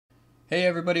Hey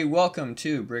everybody, welcome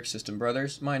to Brick System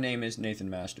Brothers. My name is Nathan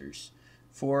Masters.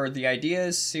 For the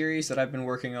ideas series that I've been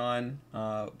working on,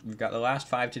 we've got the last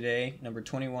 5 today, number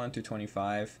 21 through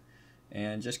 25,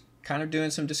 and just kind of doing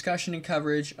some discussion and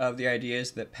coverage of the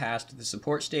ideas that passed the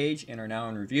support stage and are now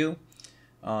in review.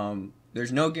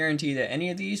 There's no guarantee that any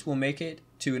of these will make it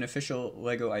to an official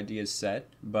LEGO ideas set,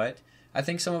 but I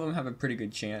think some of them have a pretty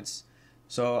good chance.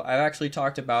 So I've actually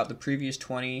talked about the previous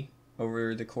 20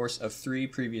 over the course of 3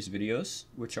 previous videos,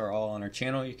 which are all on our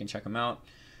channel. You can check them out.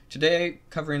 Today,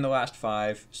 covering the last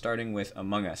 5, starting with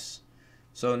Among Us.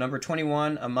 So number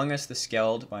 21, Among Us the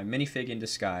Skeld by Minifig in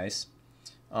Disguise.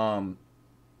 I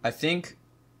think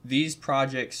these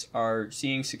projects are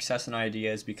seeing success in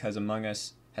ideas because Among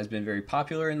Us has been very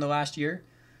popular in the last year,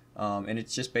 and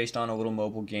it's just based on a little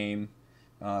mobile game.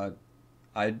 I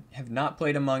have not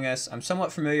played Among Us. I'm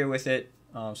somewhat familiar with it.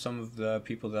 Some of the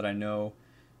people that I know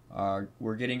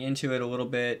we're getting into it a little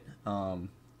bit,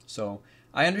 so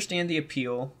I understand the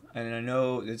appeal, and I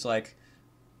know it's like,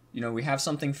 you know, we have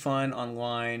something fun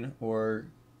online or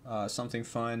something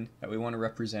fun that we want to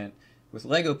represent with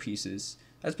Lego pieces.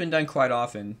 That's been done quite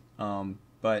often,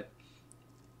 but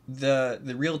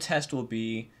the real test will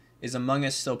be, is Among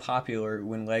Us still popular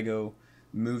when Lego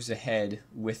moves ahead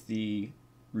with the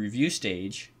review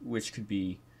stage, which could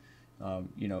be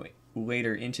you know,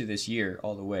 later into this year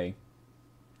all the way.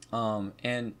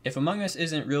 And if Among Us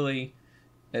isn't really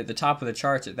at the top of the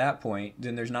charts at that point,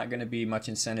 then there's not going to be much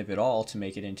incentive at all to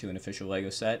make it into an official LEGO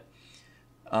set.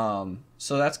 So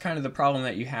that's kind of the problem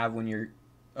that you have when you're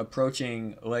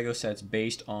approaching LEGO sets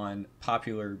based on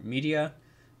popular media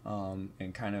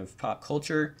and kind of pop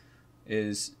culture,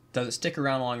 is does it stick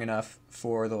around long enough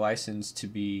for the license to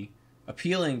be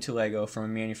appealing to LEGO from a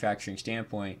manufacturing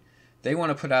standpoint. They want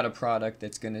to put out a product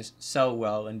that's going to sell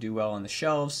well and do well on the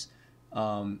shelves,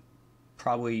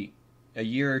 probably a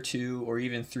year or 2 or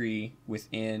even 3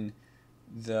 within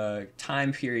the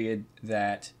time period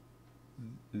that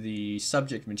the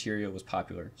subject material was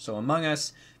popular. So Among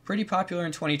Us, pretty popular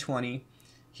in 2020.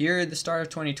 Here at the start of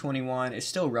 2021, it's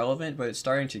still relevant, but it's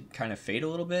starting to kind of fade a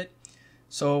little bit.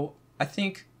 So I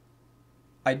think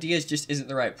Ideas just isn't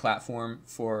the right platform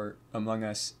for Among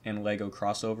Us and LEGO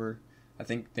crossover. I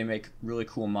think they make really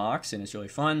cool mocks and it's really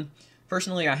fun.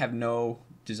 Personally, I have no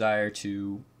desire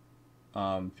to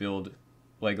build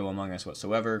LEGO Among Us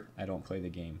whatsoever. I don't play the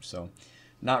game, so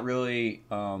not really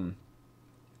not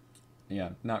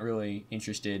really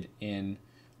interested in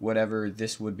whatever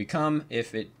this would become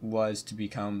if it was to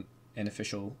become an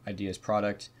official Ideas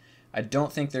product. I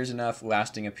don't think there's enough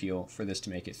lasting appeal for this to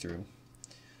make it through.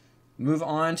 Move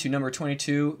on to number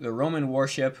 22, The Roman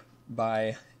Warship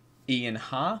by Ian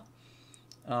Ha.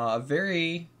 A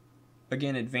very,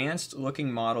 again, advanced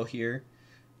looking model here,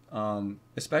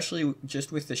 especially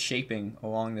just with the shaping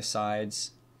along the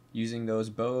sides, using those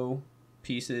bow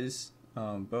pieces,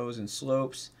 bows and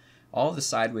slopes. All of the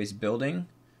sideways building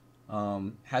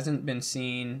hasn't been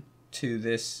seen to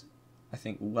this, I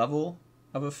think, level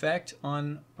of effect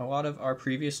on a lot of our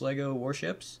previous LEGO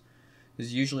warships.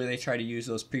 Because usually they try to use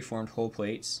those preformed hull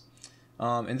plates.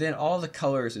 And then all the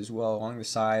colors as well along the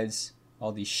sides,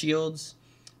 all these shields.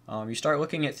 You start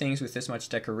looking at things with this much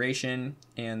decoration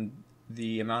and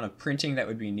the amount of printing that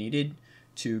would be needed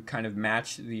to kind of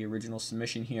match the original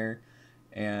submission here.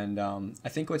 And I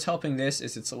think what's helping this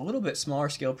is it's a little bit smaller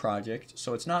scale project,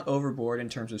 so it's not overboard in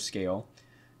terms of scale.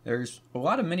 There's a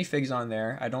lot of minifigs on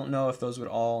there. I don't know if those would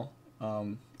all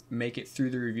make it through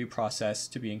the review process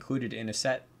to be included in a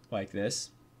set like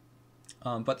this.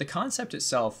 But the concept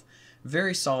itself,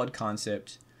 very solid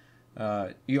concept.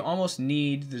 You almost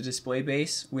need the display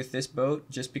base with this boat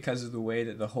just because of the way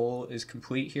that the hull is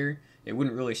complete here. It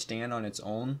wouldn't really stand on its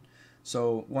own.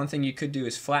 So one thing you could do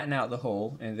is flatten out the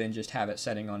hull and then just have it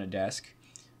setting on a desk.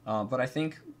 But I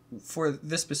think for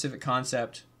this specific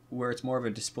concept, where it's more of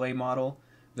a display model,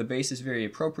 the base is very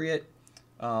appropriate.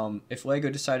 If LEGO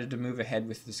decided to move ahead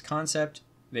with this concept,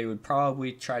 they would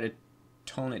probably try to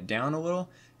tone it down a little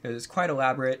because it's quite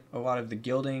elaborate. A lot of the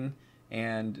gilding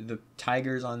and the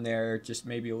tigers on there just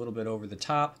maybe a little bit over the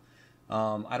top.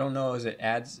 I don't know as it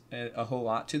adds a whole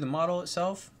lot to the model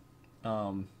itself.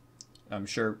 I'm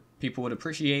sure people would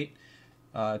appreciate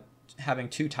having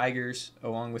 2 tigers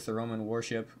along with the Roman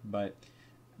warship, but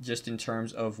just in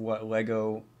terms of what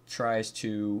LEGO tries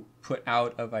to put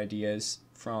out of ideas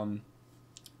from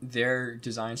their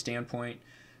design standpoint,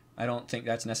 I don't think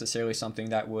that's necessarily something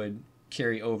that would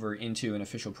carry over into an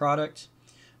official product.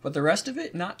 But the rest of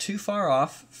it, not too far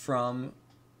off from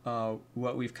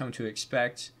what we've come to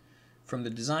expect from the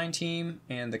design team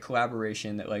and the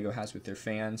collaboration that LEGO has with their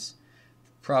fans.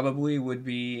 probably would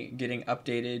be getting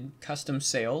updated custom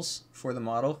sails for the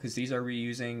model, because these are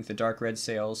reusing the dark red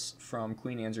sails from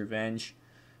Queen Anne's Revenge,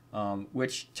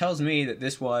 which tells me that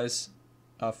this was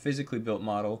a physically built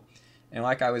model. And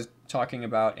like I was talking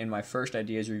about in my first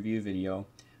ideas review video,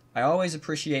 I always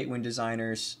appreciate when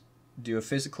designers do a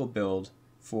physical build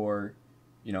for,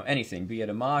 you know, anything, be it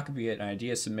a mock, be it an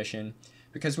idea submission,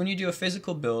 because when you do a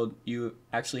physical build, you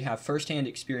actually have firsthand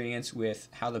experience with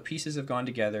how the pieces have gone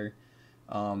together,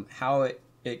 how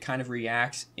it kind of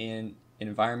reacts in an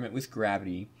environment with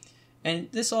gravity. And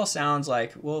this all sounds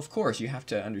like, well, of course you have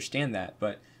to understand that,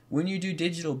 but when you do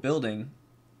digital building,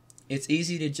 it's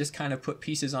easy to just kind of put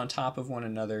pieces on top of one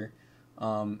another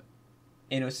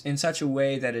in such a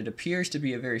way that it appears to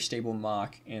be a very stable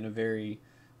mock and a very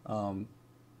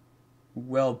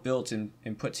well built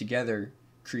and put together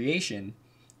creation.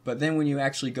 But then when you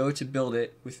actually go to build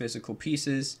it with physical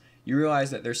pieces, you realize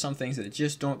that there's some things that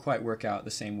just don't quite work out the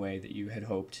same way that you had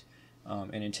hoped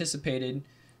and anticipated.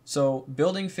 So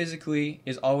building physically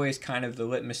is always kind of the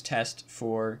litmus test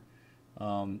for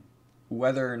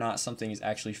whether or not something is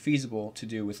actually feasible to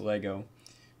do with Lego.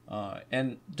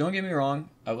 And don't get me wrong,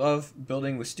 I love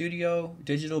building with Studio.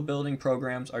 Digital building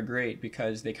programs are great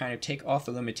because they kind of take off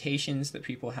the limitations that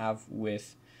people have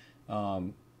with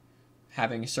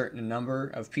having a certain number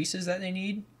of pieces that they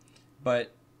need.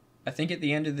 But I think at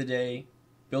the end of the day,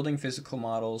 building physical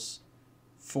models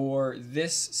for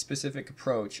this specific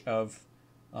approach of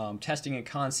testing a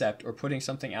concept or putting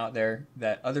something out there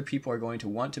that other people are going to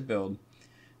want to build,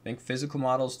 I think physical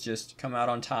models just come out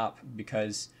on top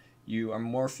because you are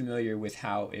more familiar with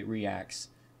how it reacts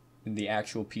and the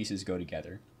actual pieces go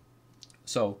together.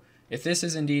 So if this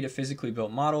is indeed a physically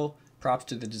built model, props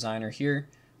to the designer here,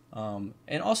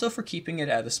 and also for keeping it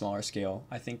at a smaller scale.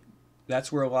 I think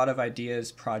that's where a lot of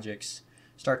ideas projects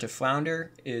start to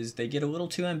flounder, is they get a little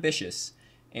too ambitious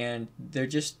and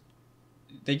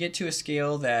they get to a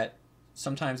scale that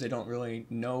sometimes they don't really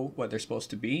know what they're supposed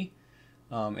to be.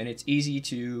 And it's easy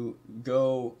to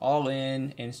go all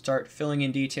in and start filling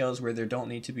in details where there don't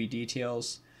need to be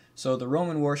details. So the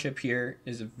Roman Warship here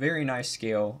is a very nice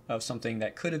scale of something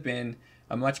that could have been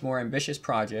a much more ambitious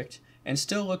project and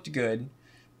still looked good.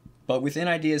 But within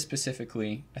ideas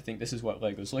specifically, I think this is what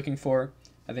Lego's looking for.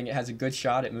 I think it has a good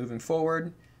shot at moving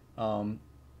forward. Some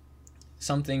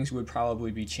things would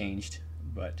probably be changed,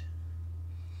 but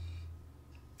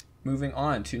moving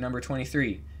on to number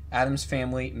 23. Addams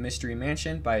Family Mystery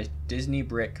Mansion by Disney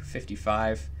Brick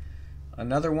 55.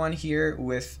 Another one here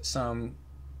with some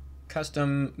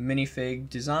custom minifig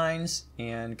designs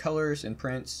and colors and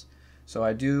prints. So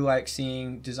I do like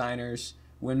seeing designers,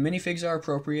 when minifigs are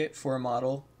appropriate for a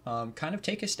model, kind of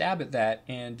take a stab at that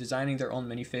and designing their own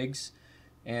minifigs,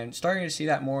 and starting to see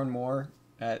that more and more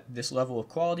at this level of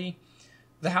quality.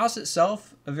 The house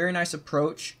itself, a very nice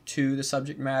approach to the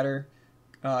subject matter.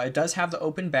 It does have the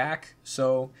open back,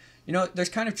 so you know there's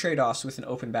kind of trade-offs with an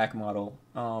open back model.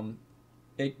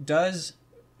 It does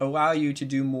allow you to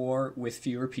do more with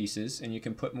fewer pieces, and you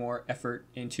can put more effort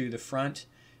into the front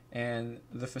and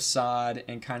the facade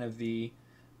and kind of the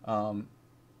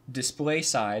display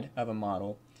side of a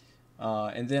model.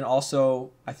 And then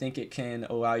also I think it can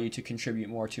allow you to contribute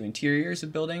more to interiors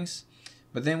of buildings.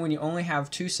 But then when you only have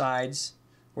two sides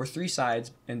or three sides,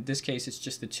 in this case it's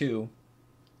just the two,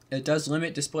 it does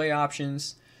limit display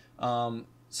options.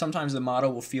 Sometimes the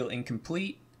model will feel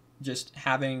incomplete, just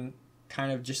having kind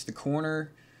of just the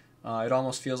corner. It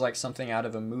almost feels like something out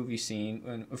of a movie scene,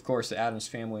 and of course the Addams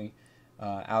Family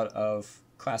out of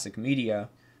classic media.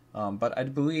 But I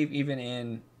believe even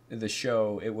in the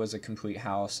show it was a complete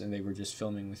house and they were just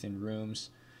filming within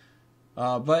rooms.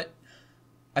 But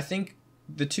I think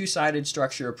the two-sided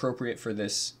structure appropriate for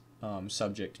this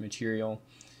subject material.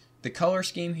 The color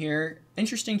scheme here,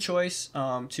 interesting choice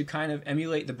to kind of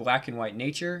emulate the black and white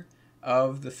nature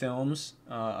of the films,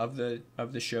 of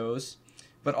the shows,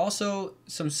 but also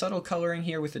some subtle coloring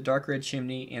here with the dark red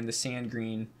chimney and the sand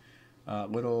green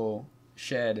little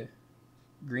shed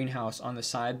greenhouse on the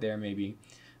side there maybe.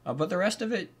 But the rest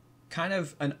of it kind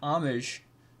of an homage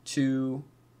to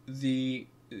the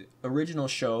original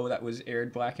show that was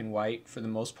aired black and white for the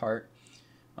most part.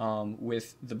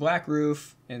 With the black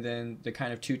roof and then the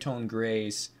kind of two-tone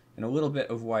grays and a little bit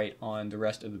of white on the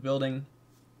rest of the building.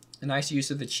 A nice use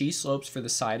of the cheese slopes for the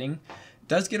siding. It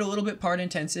does get a little bit part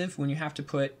intensive when you have to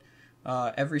put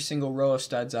every single row of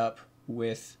studs up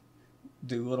with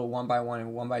the little 1x1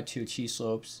 and 1x2 cheese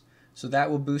slopes. So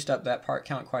that will boost up that part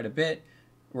count quite a bit.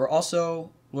 We're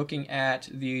also looking at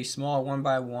the small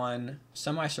 1x1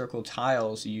 semicircle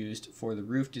tiles used for the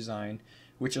roof design,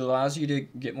 which allows you to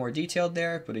get more detailed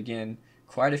there, but again,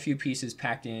 quite a few pieces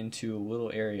packed into a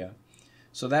little area.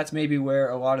 So that's maybe where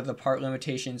a lot of the part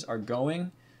limitations are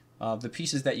going. The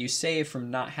pieces that you save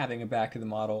from not having a back of the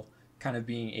model kind of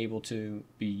being able to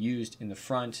be used in the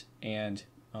front and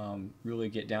really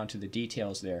get down to the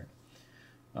details there.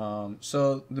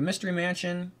 So the Mystery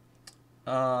Mansion,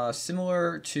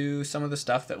 similar to some of the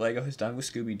stuff that LEGO has done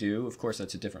with Scooby-Doo. Of course,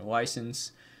 that's a different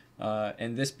license.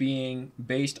 And this being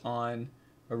based on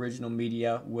original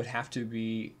media would have to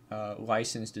be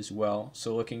licensed as well.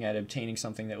 So looking at obtaining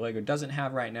something that LEGO doesn't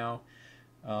have right now,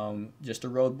 just a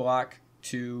roadblock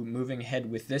to moving ahead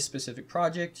with this specific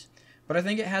project. But I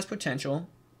think it has potential.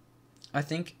 I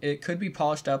think it could be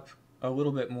polished up a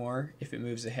little bit more if it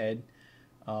moves ahead.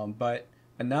 But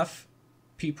enough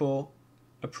people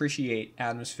appreciate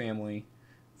Addams Family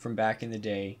from back in the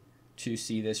day to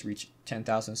see this reach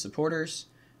 10,000 supporters.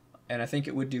 And I think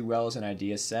it would do well as an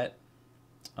idea set.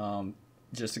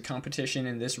 Just the competition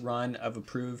in this run of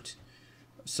approved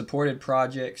supported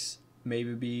projects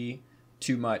maybe be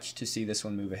too much to see this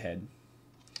one move ahead.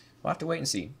 We'll have to wait and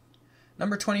see.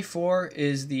 Number 24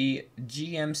 is the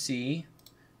GMC,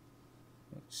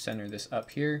 center this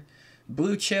up here,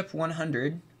 Blue Chip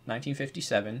 100,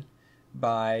 1957,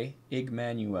 by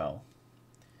Igmanuel.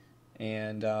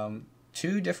 And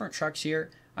two different trucks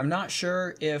here. I'm not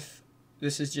sure if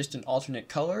this is just an alternate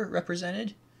color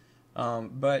represented,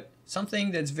 but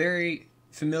something that's very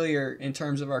familiar in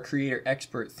terms of our creator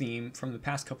expert theme from the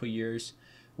past couple years,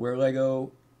 where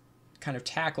LEGO kind of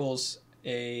tackles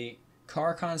a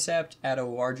car concept at a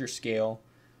larger scale,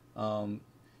 kind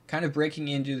of breaking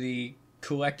into the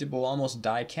collectible, almost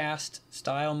die-cast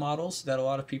style models that a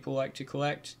lot of people like to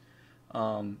collect.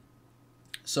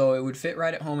 So it would fit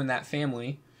right at home in that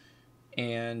family,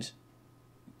 and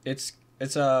it's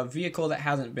a vehicle that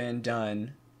hasn't been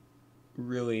done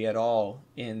really at all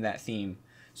in that theme.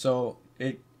 So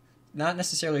it not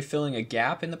necessarily filling a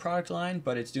gap in the product line,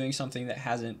 but it's doing something that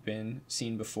hasn't been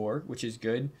seen before, which is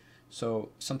good. So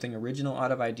something original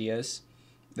out of ideas.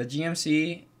 The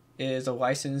GMC is a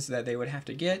license that they would have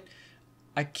to get.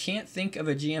 I can't think of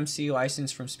a GMC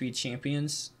license from Speed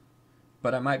Champions,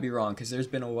 but I might be wrong because there's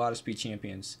been a lot of Speed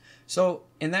Champions. So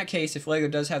in that case, if LEGO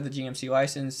does have the GMC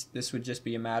license, this would just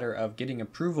be a matter of getting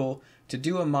approval to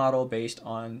do a model based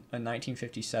on a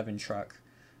 1957 truck.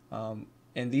 And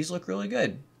these look really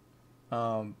good.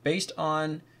 Based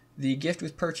on the gift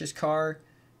with purchase car,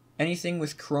 anything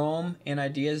with chrome and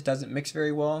ideas doesn't mix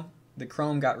very well. The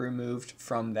chrome got removed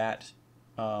from that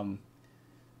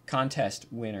contest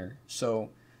winner. So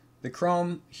the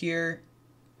chrome here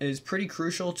is pretty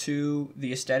crucial to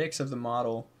the aesthetics of the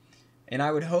model, and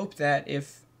I would hope that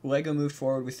if LEGO moved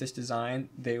forward with this design,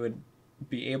 they would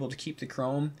be able to keep the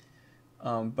chrome.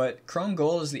 But chrome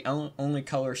gold is the only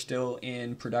color still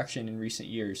in production in recent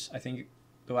years. I think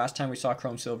the last time we saw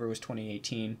chrome silver was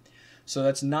 2018. So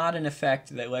that's not an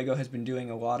effect that LEGO has been doing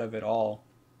a lot of at all.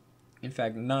 In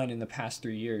fact, none in the past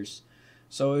 3 years.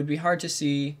 So it would be hard to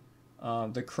see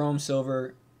the chrome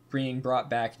silver being brought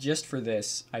back just for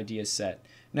this idea set.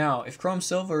 Now, if chrome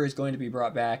silver is going to be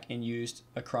brought back and used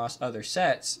across other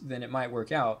sets, then it might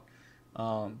work out.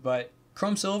 But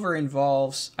chrome silver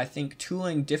involves, I think,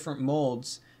 tooling different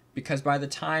molds, because by the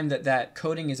time that that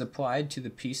coating is applied to the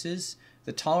pieces,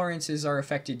 the tolerances are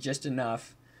affected just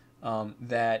enough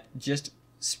that just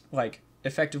like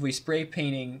effectively spray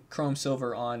painting chrome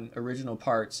silver on original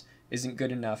parts isn't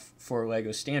good enough for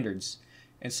LEGO standards.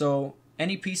 And so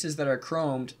any pieces that are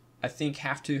chromed, I think,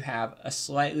 have to have a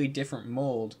slightly different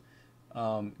mold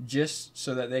just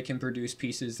so that they can produce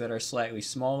pieces that are slightly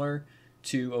smaller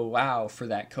to allow for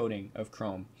that coating of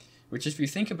chrome, which, if you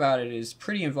think about it, is a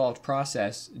pretty involved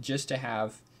process just to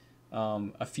have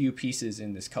a few pieces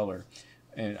in this color.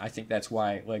 And I think that's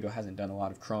why LEGO hasn't done a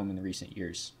lot of chrome in the recent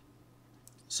years.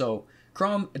 So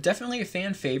chrome, definitely a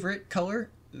fan favorite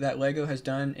color that LEGO has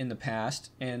done in the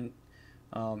past, and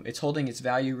it's holding its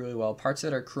value really well. Parts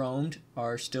that are chromed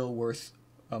are still worth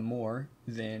more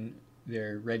than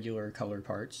their regular colored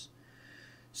parts.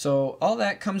 So all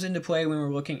that comes into play when we're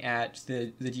looking at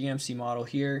the GMC model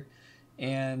here,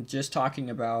 and just talking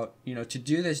about, to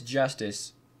do this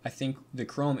justice, I think the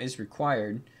chrome is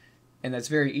required. And that's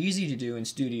very easy to do in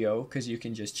Studio because you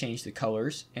can just change the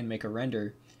colors and make a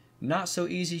render. Not so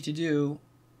easy to do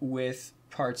with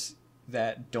parts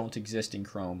that don't exist in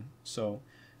chrome. So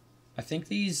I think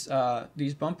these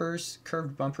bumpers,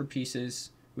 curved bumper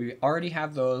pieces, we already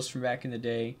have those from back in the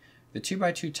day. The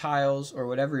 2x2 tiles or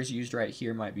whatever is used right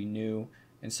here might be new,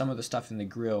 and some of the stuff in the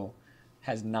grille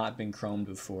has not been chromed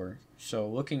before. So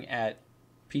looking at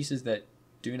pieces that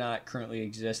do not currently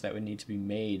exist that would need to be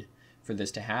made for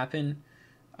this to happen,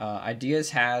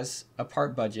 Ideas has a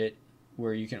part budget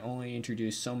where you can only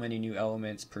introduce so many new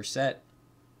elements per set.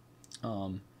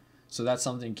 So that's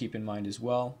something to keep in mind as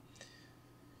well.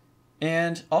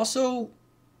 And also,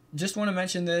 just want to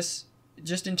mention this,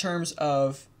 just in terms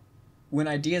of when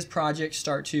ideas projects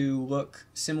start to look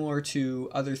similar to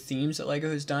other themes that LEGO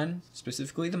has done,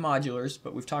 specifically the modulars,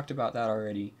 but we've talked about that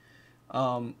already.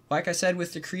 Like I said,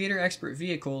 with the creator expert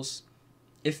vehicles,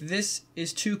 if this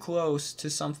is too close to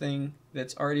something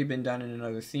that's already been done in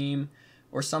another theme,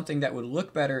 or something that would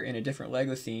look better in a different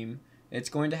LEGO theme, it's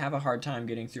going to have a hard time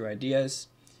getting through ideas.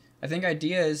 I think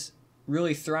ideas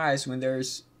really thrives when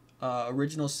there's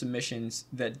original submissions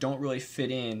that don't really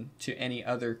fit in to any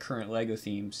other current LEGO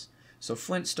themes. So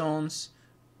Flintstones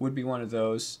would be one of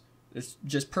those. It's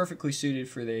just perfectly suited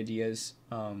for the ideas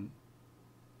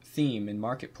theme and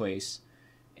marketplace.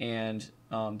 And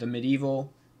the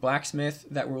medieval blacksmith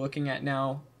that we're looking at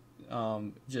now,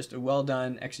 just a well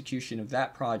done execution of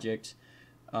that project,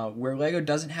 where LEGO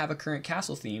doesn't have a current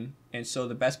castle theme, and so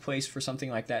the best place for something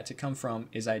like that to come from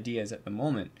is ideas at the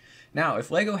moment. Now,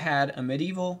 if LEGO had a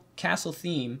medieval castle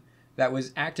theme that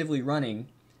was actively running,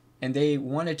 and they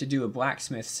wanted to do a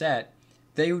blacksmith set,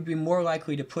 they would be more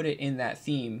likely to put it in that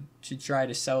theme to try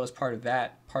to sell as part of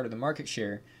that part of the market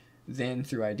share than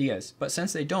through ideas. But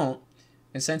since they don't,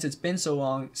 and since it's been so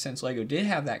long since LEGO did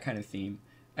have that kind of theme,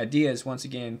 ideas once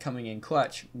again coming in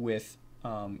clutch with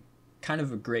kind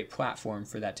of a great platform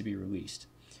for that to be released.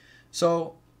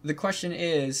 So the question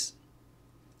is,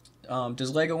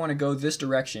 does LEGO want to go this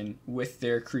direction with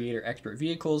their creator expert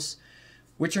vehicles,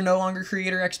 which are no longer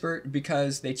creator expert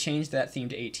because they changed that theme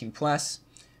to 18 plus?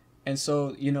 And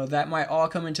so, you know, that might all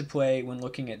come into play when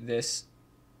looking at this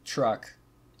truck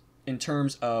in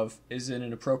terms of, is it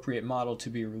an appropriate model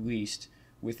to be released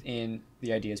within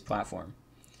the ideas platform?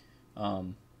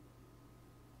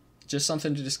 Just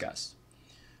something to discuss.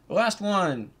 The last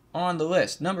one on the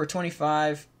list, number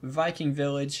 25, Viking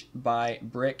Village by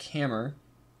Brick Hammer.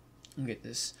 Let me get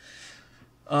this.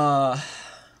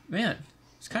 Man,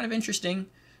 it's kind of interesting.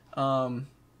 The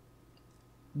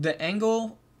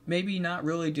angle maybe not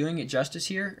really doing it justice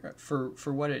here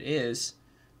for what it is,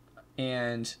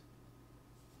 and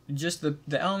just the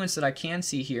elements that I can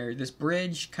see here. This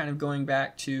bridge kind of going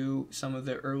back to some of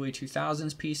the early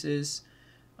 2000s pieces.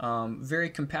 Very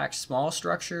compact small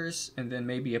structures, and then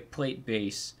maybe a plate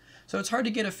base. So it's hard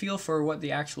to get a feel for what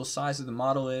the actual size of the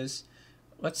model is.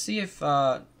 Let's see if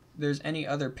there's any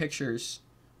other pictures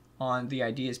on the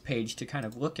ideas page to kind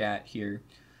of look at here.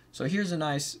 So here's a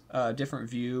nice different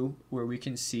view where we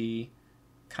can see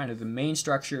kind of the main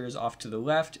structure is off to the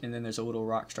left, and then there's a little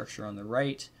rock structure on the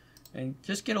right, and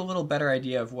just get a little better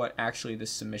idea of what actually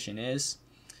this submission is.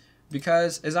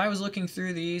 Because as I was looking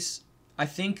through these, I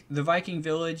think the Viking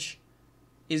Village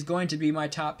is going to be my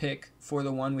top pick for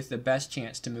the one with the best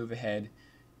chance to move ahead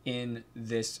in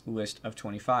this list of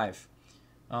 25.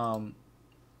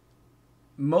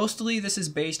 Mostly this is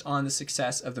based on the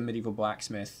success of the Medieval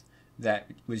Blacksmith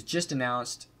that was just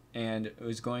announced and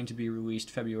was going to be released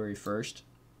February 1st.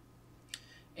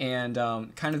 And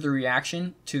kind of the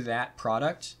reaction to that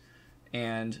product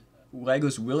and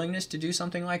LEGO's willingness to do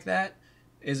something like that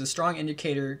is a strong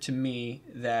indicator to me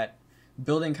that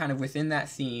building kind of within that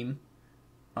theme,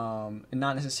 and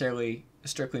not necessarily a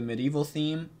strictly medieval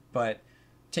theme, but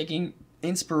taking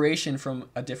inspiration from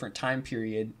a different time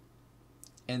period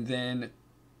and then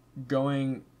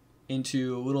going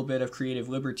into a little bit of creative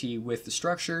liberty with the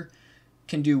structure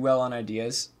can do well on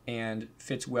ideas and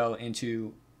fits well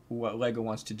into what LEGO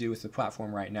wants to do with the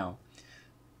platform right now.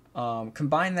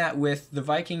 Combine that with the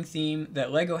Viking theme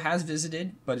that LEGO has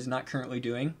visited but is not currently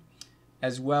doing,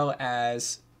 as well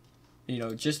as, you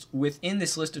know, just within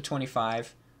this list of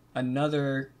 25,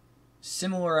 another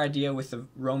similar idea with the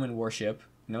Roman Warship.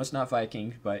 No, it's not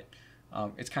Viking, but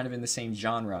it's kind of in the same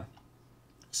genre.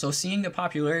 So seeing the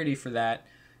popularity for that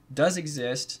does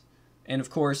exist, and of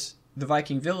course the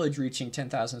Viking Village reaching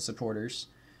 10,000 supporters,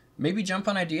 maybe jump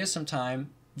on ideas sometime,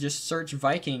 just search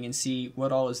Viking and see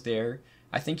what all is there.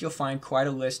 I think you'll find quite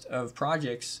a list of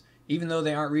projects. Even though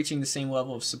they aren't reaching the same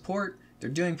level of support, they're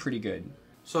doing pretty good.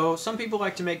 So some people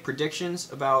like to make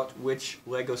predictions about which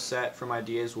LEGO set from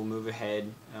ideas will move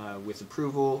ahead with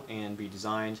approval and be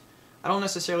designed. I don't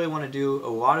necessarily want to do a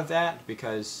lot of that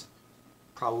because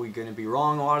probably going to be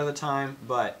wrong a lot of the time,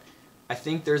 but I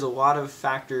think there's a lot of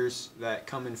factors that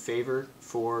come in favor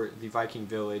for the Viking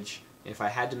Village. If I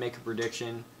had to make a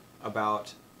prediction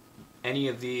about any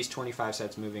of these 25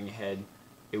 sets moving ahead,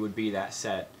 it would be that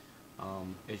set.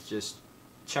 It just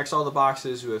checks all the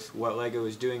boxes with what LEGO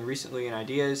is doing recently in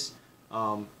ideas.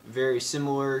 Very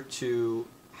similar to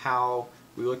how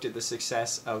we looked at the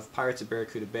success of Pirates of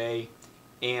Barracuda Bay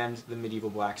and the Medieval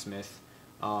Blacksmith.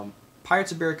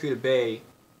 Pirates of Barracuda Bay,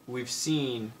 we've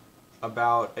seen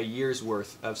about a year's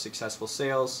worth of successful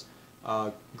sales,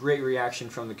 great reaction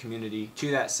from the community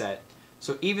to that set.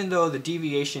 So even though the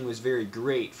deviation was very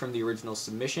great from the original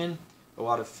submission, a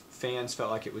lot of fans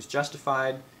felt like it was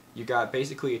justified. You got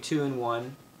basically a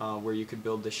 2-in-1 where you could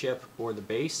build the ship or the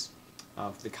base,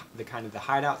 the kind of the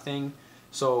hideout thing.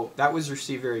 So that was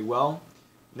received very well.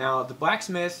 Now the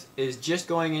blacksmith is just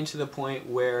going into the point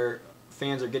where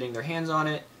fans are getting their hands on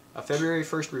it. A February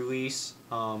 1st release,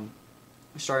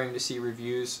 starting to see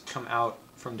reviews come out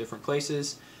from different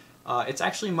places. It's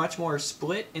actually much more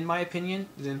split, in my opinion,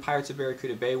 than Pirates of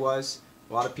Barracuda Bay was.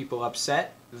 A lot of people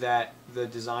upset that the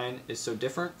design is so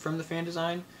different from the fan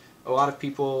design. A lot of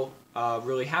people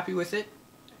really happy with it,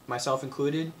 myself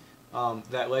included.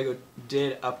 That LEGO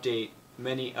did update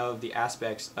many of the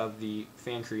aspects of the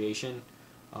fan creation,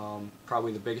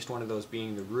 probably the biggest one of those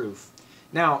being the roof.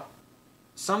 Now,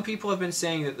 some people have been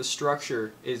saying that the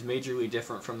structure is majorly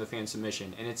different from the fan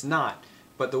submission, and it's not.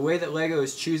 But the way that LEGO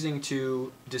is choosing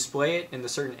to display it in the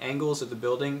certain angles of the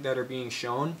building that are being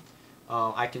shown,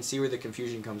 I can see where the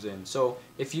confusion comes in. So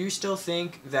if you still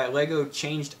think that LEGO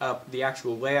changed up the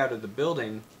actual layout of the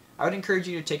building, I would encourage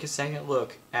you to take a second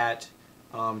look at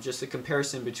just the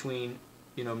comparison between,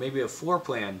 maybe a floor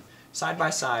plan side by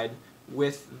side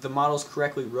with the models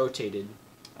correctly rotated,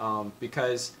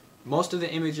 because most of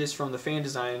the images from the fan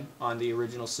design on the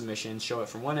original submission show it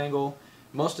from one angle.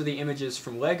 Most of the images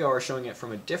from LEGO are showing it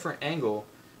from a different angle,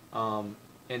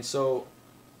 and so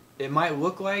it might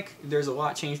look like there's a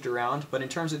lot changed around, but in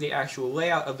terms of the actual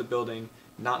layout of the building,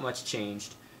 not much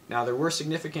changed. Now there were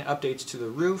significant updates to the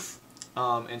roof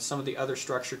and some of the other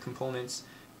structure components.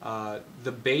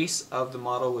 The base of the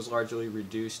model was largely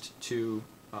reduced to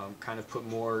kind of put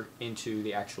more into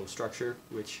the actual structure,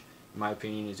 which in my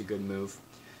opinion is a good move.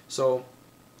 So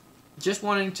just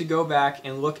wanting to go back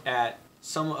and look at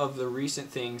some of the recent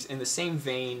things in the same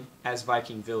vein as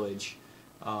Viking Village,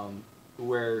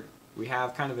 where we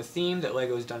have kind of a theme that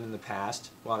LEGO has done in the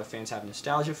past, a lot of fans have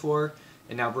nostalgia for,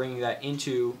 and now bringing that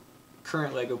into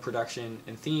current LEGO production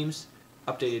and themes,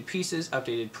 updated pieces,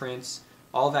 updated prints,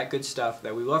 all that good stuff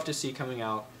that we love to see coming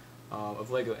out of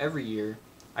LEGO every year.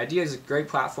 IDEA is a great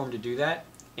platform to do that,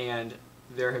 and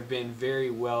there have been very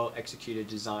well executed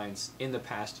designs in the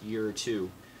past year or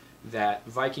two that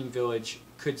Viking Village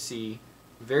could see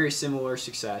very similar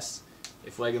success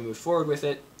if LEGO moved forward with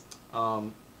it.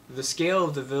 The scale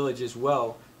of the village as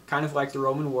well, kind of like the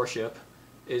Roman Warship,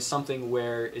 is something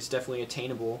where it's definitely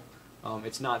attainable.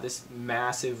 It's not this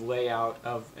massive layout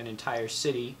of an entire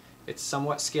city. It's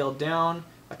somewhat scaled down,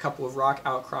 a couple of rock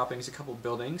outcroppings, a couple of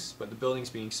buildings, but the buildings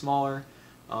being smaller,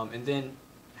 and then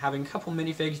having a couple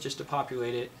minifigs just to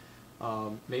populate it,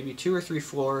 maybe 2 or 3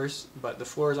 floors, but the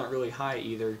floors aren't really high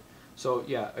either. So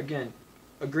yeah, again,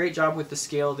 a great job with the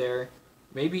scale there,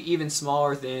 maybe even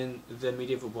smaller than the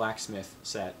medieval blacksmith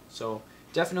set. So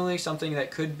definitely something that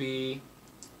could be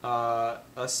a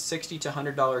 $60 to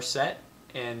 $100 set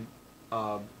and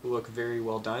look very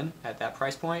well done at that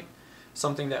price point.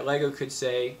 Something that LEGO could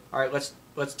say, all right,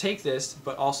 let's take this,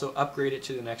 but also upgrade it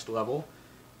to the next level,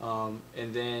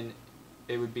 and then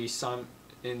it would be some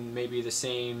in maybe the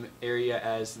same area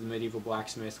as the medieval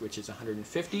blacksmith, which is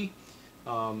 150.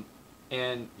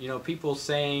 And people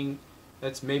saying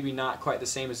that's maybe not quite the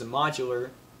same as a modular.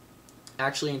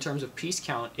 Actually, in terms of piece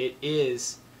count, it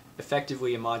is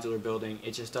effectively a modular building.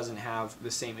 It just doesn't have the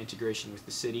same integration with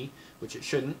the city, which it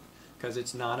shouldn't, because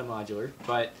it's not a modular.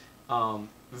 But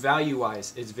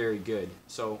value-wise, it's very good.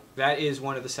 So that is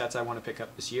one of the sets I want to pick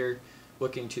up this year,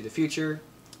 looking to the future.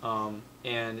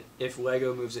 And if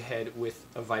LEGO moves ahead with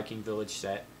a Viking Village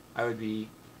set, I would be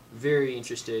very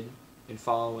interested in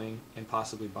following and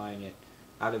possibly buying it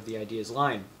out of the Ideas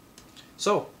line.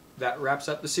 So that wraps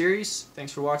up the series.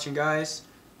 Thanks for watching, guys.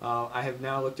 I have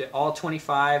now looked at all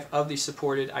 25 of the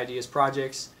supported Ideas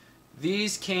projects.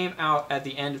 These came out at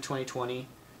the end of 2020,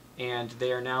 and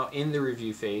they are now in the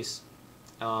review phase.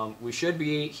 We should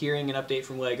be hearing an update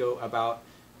from LEGO about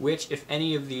which, if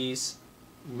any of these,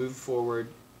 move forward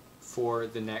for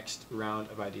the next round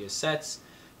of Ideas sets.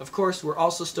 Of course, we're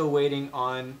also still waiting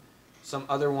on some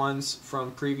other ones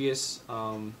from previous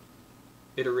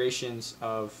iterations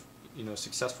of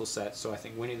successful sets. So I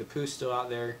think Winnie the Pooh's still out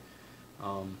there.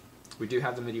 We do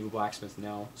have the medieval blacksmith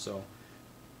now, so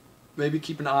maybe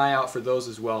keep an eye out for those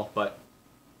as well. But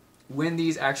when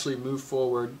these actually move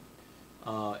forward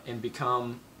and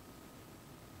become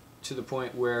to the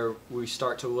point where we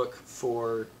start to look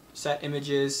for set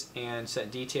images and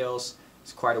set details,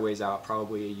 it's quite a ways out,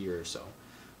 probably a year or so.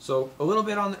 So a little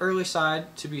bit on the early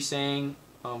side to be saying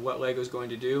what LEGO's going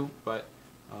to do, but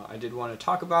I did want to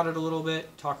talk about it a little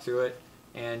bit, talk through it,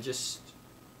 and just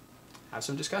have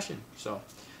some discussion. So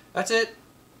that's it.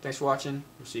 Thanks for watching.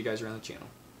 We'll see you guys around the channel.